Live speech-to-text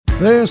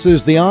This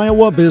is the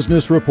Iowa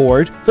Business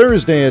Report,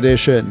 Thursday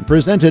edition,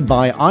 presented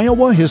by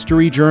Iowa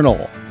History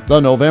Journal. The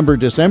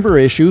November-December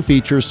issue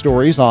features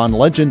stories on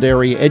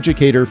legendary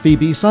educator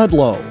Phoebe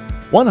Sudlow,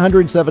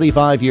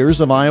 175 years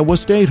of Iowa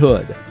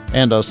statehood,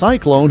 and a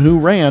cyclone who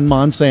ran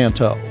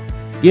Monsanto.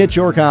 Get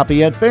your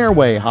copy at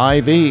Fairway,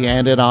 Hy-Vee,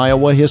 and at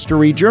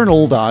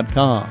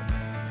iowahistoryjournal.com.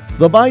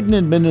 The Biden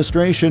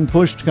administration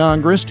pushed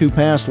Congress to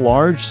pass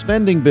large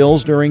spending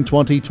bills during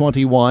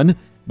 2021,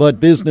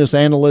 but business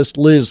analyst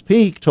Liz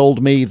Peek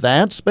told me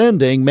that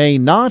spending may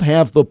not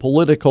have the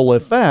political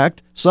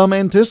effect some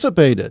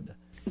anticipated.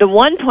 The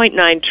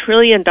 $1.9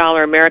 trillion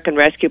American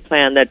Rescue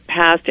Plan that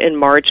passed in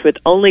March with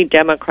only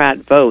Democrat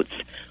votes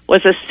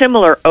was a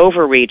similar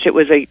overreach. It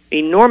was an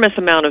enormous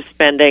amount of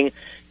spending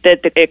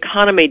that the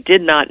economy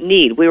did not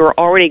need. We were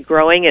already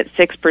growing at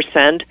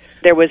 6%.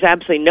 There was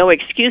absolutely no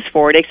excuse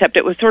for it, except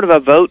it was sort of a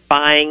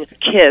vote-buying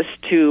kiss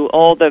to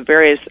all the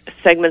various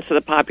segments of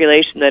the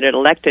population that had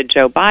elected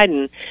Joe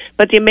Biden.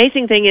 But the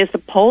amazing thing is the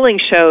polling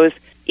shows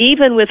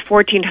even with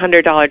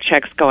 $1,400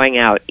 checks going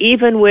out,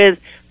 even with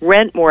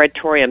rent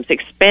moratoriums,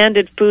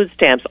 expanded food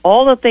stamps,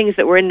 all the things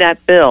that were in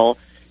that bill,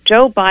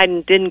 Joe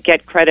Biden didn't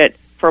get credit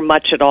for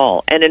much at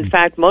all. And in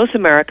fact, most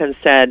Americans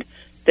said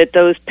that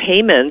those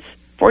payments,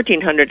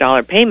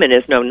 $1,400 payment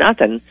is no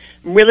nothing,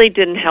 really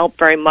didn't help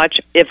very much,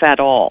 if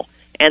at all.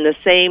 And the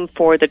same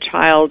for the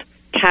child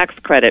tax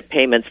credit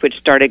payments, which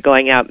started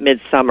going out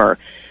midsummer.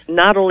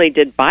 Not only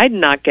did Biden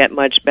not get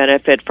much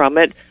benefit from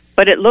it,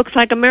 but it looks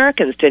like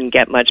Americans didn't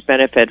get much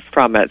benefit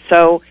from it.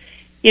 So,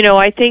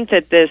 I think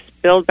that this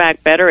Build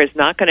Back Better is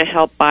not going to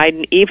help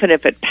Biden, even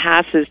if it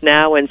passes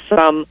now in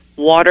some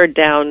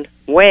watered-down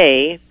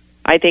way.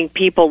 I think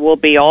people will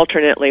be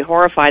alternately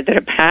horrified that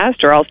it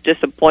passed or else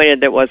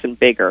disappointed that it wasn't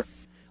bigger.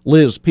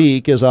 Liz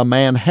Peek is a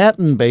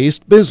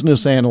Manhattan-based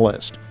business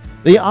analyst.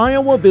 The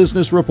Iowa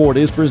Business Report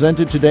is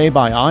presented today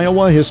by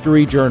Iowa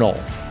History Journal,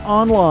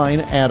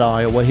 online at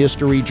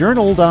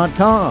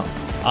iowahistoryjournal.com.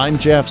 I'm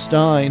Jeff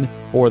Stein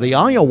for the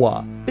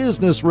Iowa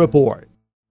Business Report.